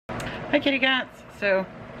Hi kitty cats! So,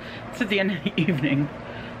 it's at the end of the evening,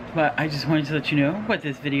 but I just wanted to let you know what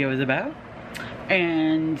this video is about.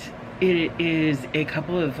 And it is a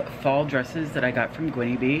couple of fall dresses that I got from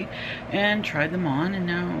Gwynnie Bee and tried them on, and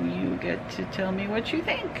now you get to tell me what you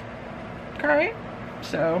think. Alright?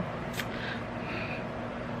 So,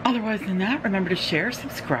 otherwise than that, remember to share,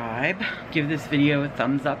 subscribe, give this video a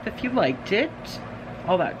thumbs up if you liked it,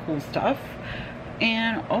 all that cool stuff,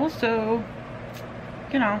 and also,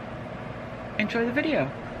 you know, enjoy the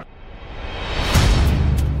video.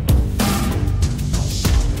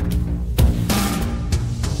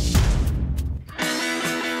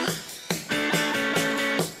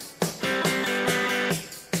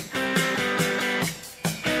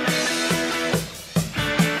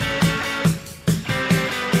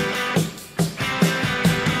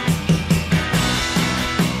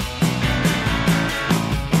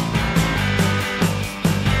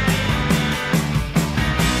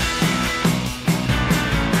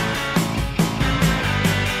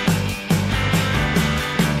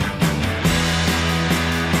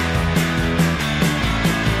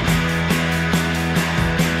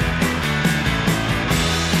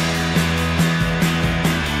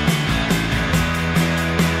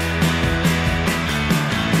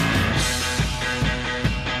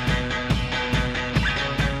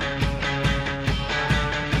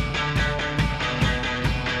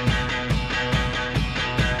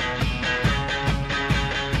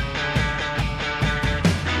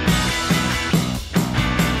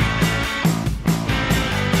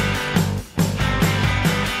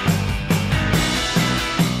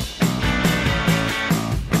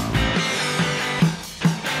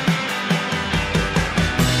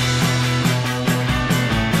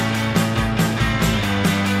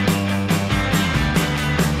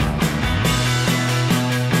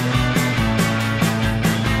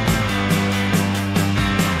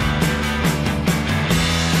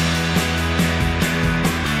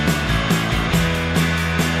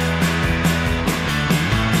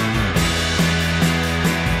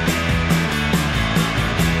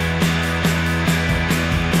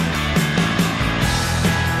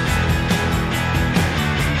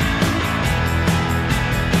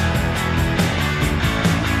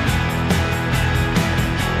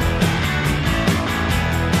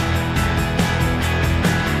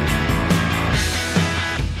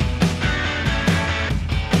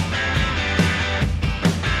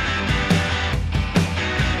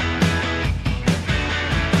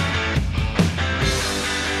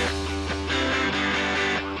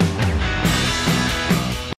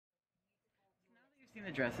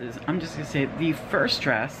 Dresses, I'm just gonna say the first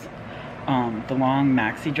dress, the long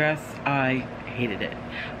maxi dress, I hated it.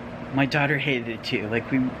 My daughter hated it too. Like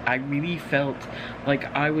I really felt like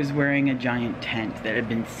I was wearing a giant tent that had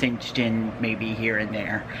been cinched in maybe here and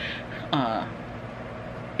there.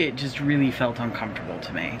 It just really felt uncomfortable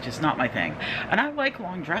to me. Just not my thing. And I like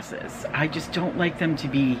long dresses. I just don't like them to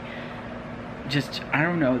be just, I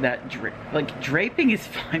don't know, that like draping is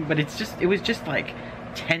fine, but it was just like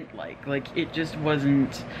tent-like it just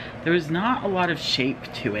wasn't, there was not a lot of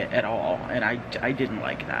shape to it at all, and I didn't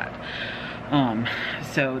like that.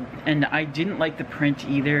 So, and I didn't like the print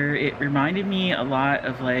either. It reminded me a lot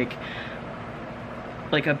of like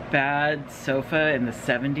a bad sofa in the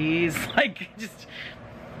 70s, like just,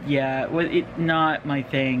 yeah, it not my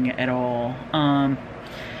thing at all.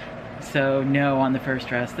 So no on the first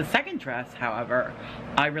dress. The second dress, however,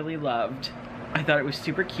 I really loved. I thought it was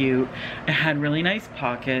super cute. It had really nice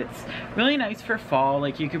pockets, really nice for fall.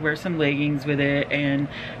 Like you could wear some leggings with it and,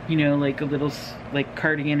 you know, like a little like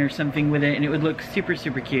cardigan or something with it, and it would look super,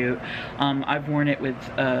 super cute. I've worn it with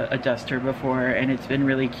a duster before and it's been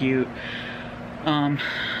really cute.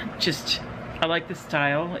 Just, I like the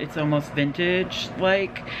style. It's almost vintage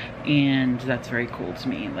like, and that's very cool to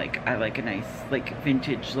me. Like I like a nice like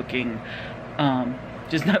vintage looking,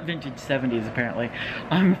 just not vintage 70s apparently.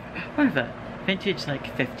 What is that? Vintage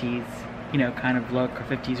like 50s, you know, kind of look, or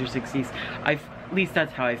 50s or 60s. At least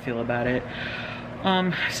that's how I feel about it.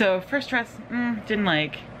 So first dress, didn't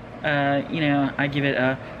like. You know, I give it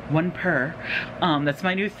a 1 per. That's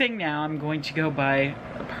my new thing now. I'm going to go by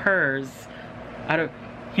pers out of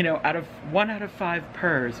 1 out of 5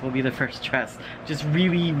 pers will be the first dress. Just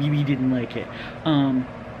really, really didn't like it.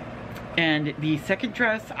 And the second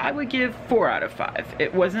dress, I would give 4 out of 5.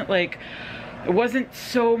 It wasn't like, I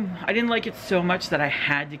didn't like it so much that I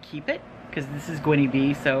had to keep it, because this is Gwynnie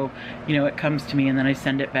Bee, so, you know, it comes to me and then I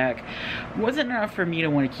send it back. It wasn't enough for me to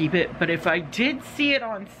want to keep it, but if I did see it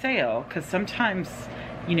on sale, because sometimes,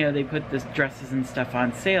 you know, they put the dresses and stuff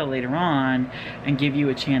on sale later on and give you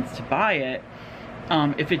a chance to buy it.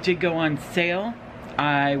 If it did go on sale,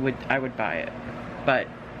 I would buy it. But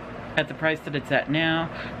at the price that it's at now,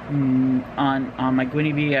 on my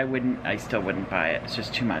Gwynnie Bee, I still wouldn't buy it. It's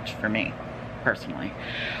just too much for me, personally.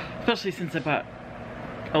 Especially since I bought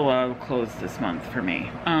a lot of clothes this month for me.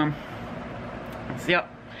 So yep,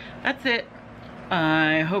 that's it.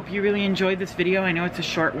 I hope you really enjoyed this video. I know it's a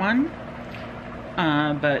short one,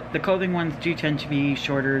 but the clothing ones do tend to be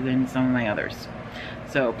shorter than some of my others.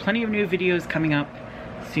 So plenty of new videos coming up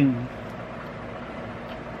soon.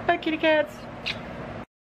 Bye, kitty cats.